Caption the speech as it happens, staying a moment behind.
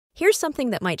Here's something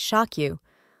that might shock you.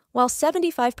 While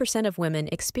 75% of women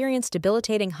experience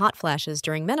debilitating hot flashes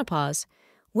during menopause,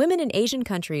 women in Asian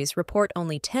countries report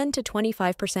only 10 to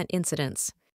 25%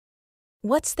 incidence.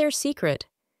 What's their secret?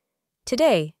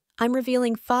 Today, I'm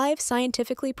revealing 5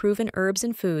 scientifically proven herbs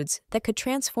and foods that could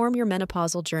transform your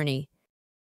menopausal journey.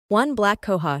 1. Black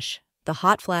Cohosh, the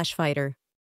hot flash fighter.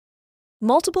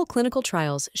 Multiple clinical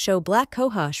trials show black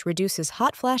cohosh reduces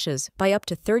hot flashes by up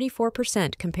to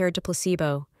 34% compared to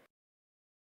placebo.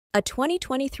 A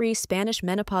 2023 Spanish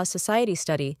Menopause Society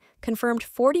study confirmed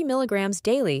 40 milligrams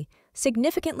daily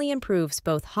significantly improves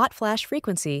both hot flash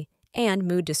frequency and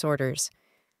mood disorders.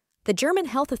 The German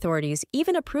health authorities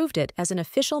even approved it as an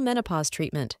official menopause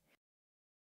treatment.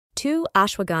 2.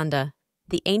 Ashwagandha,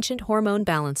 the ancient hormone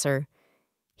balancer.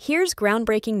 Here's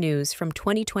groundbreaking news from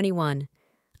 2021.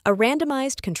 A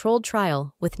randomized controlled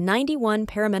trial with 91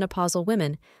 perimenopausal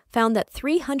women found that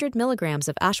 300 milligrams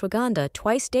of ashwagandha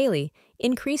twice daily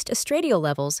increased estradiol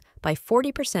levels by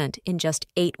 40% in just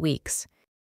 8 weeks.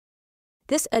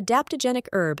 This adaptogenic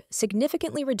herb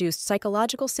significantly reduced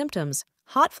psychological symptoms,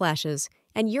 hot flashes,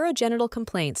 and urogenital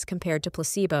complaints compared to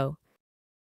placebo.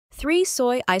 3.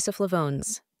 Soy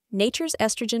Isoflavones, nature's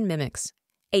estrogen mimics.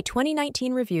 A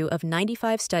 2019 review of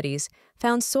 95 studies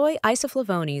found soy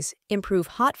isoflavones improve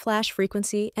hot flash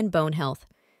frequency and bone health.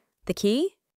 The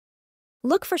key?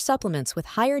 Look for supplements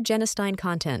with higher genistein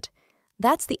content.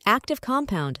 That's the active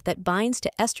compound that binds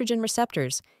to estrogen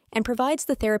receptors and provides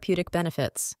the therapeutic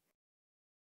benefits.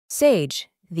 Sage,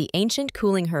 the ancient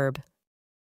cooling herb.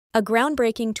 A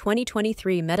groundbreaking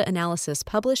 2023 meta-analysis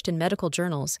published in medical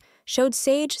journals showed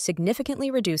sage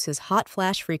significantly reduces hot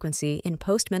flash frequency in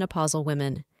postmenopausal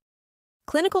women.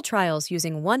 Clinical trials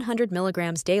using 100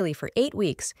 milligrams daily for 8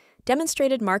 weeks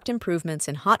demonstrated marked improvements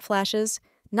in hot flashes,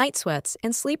 night sweats,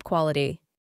 and sleep quality.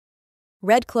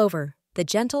 Red clover, the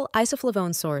gentle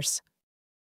isoflavone source.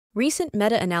 Recent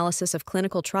meta-analysis of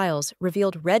clinical trials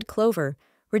revealed red clover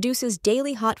reduces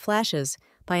daily hot flashes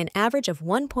by an average of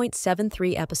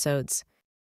 1.73 episodes.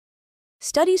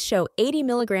 Studies show 80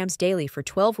 milligrams daily for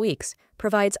 12 weeks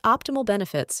provides optimal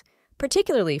benefits,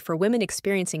 particularly for women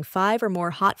experiencing 5 or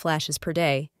more hot flashes per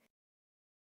day.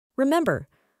 Remember,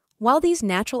 while these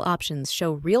natural options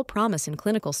show real promise in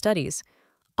clinical studies,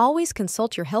 always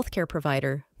consult your healthcare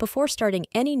provider before starting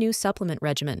any new supplement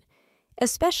regimen,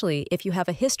 especially if you have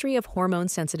a history of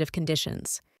hormone-sensitive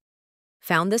conditions.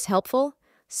 Found this helpful?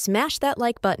 Smash that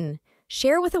like button,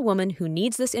 share with a woman who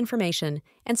needs this information,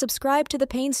 and subscribe to The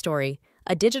Pain Story,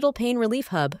 a digital pain relief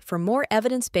hub for more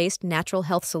evidence-based natural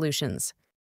health solutions.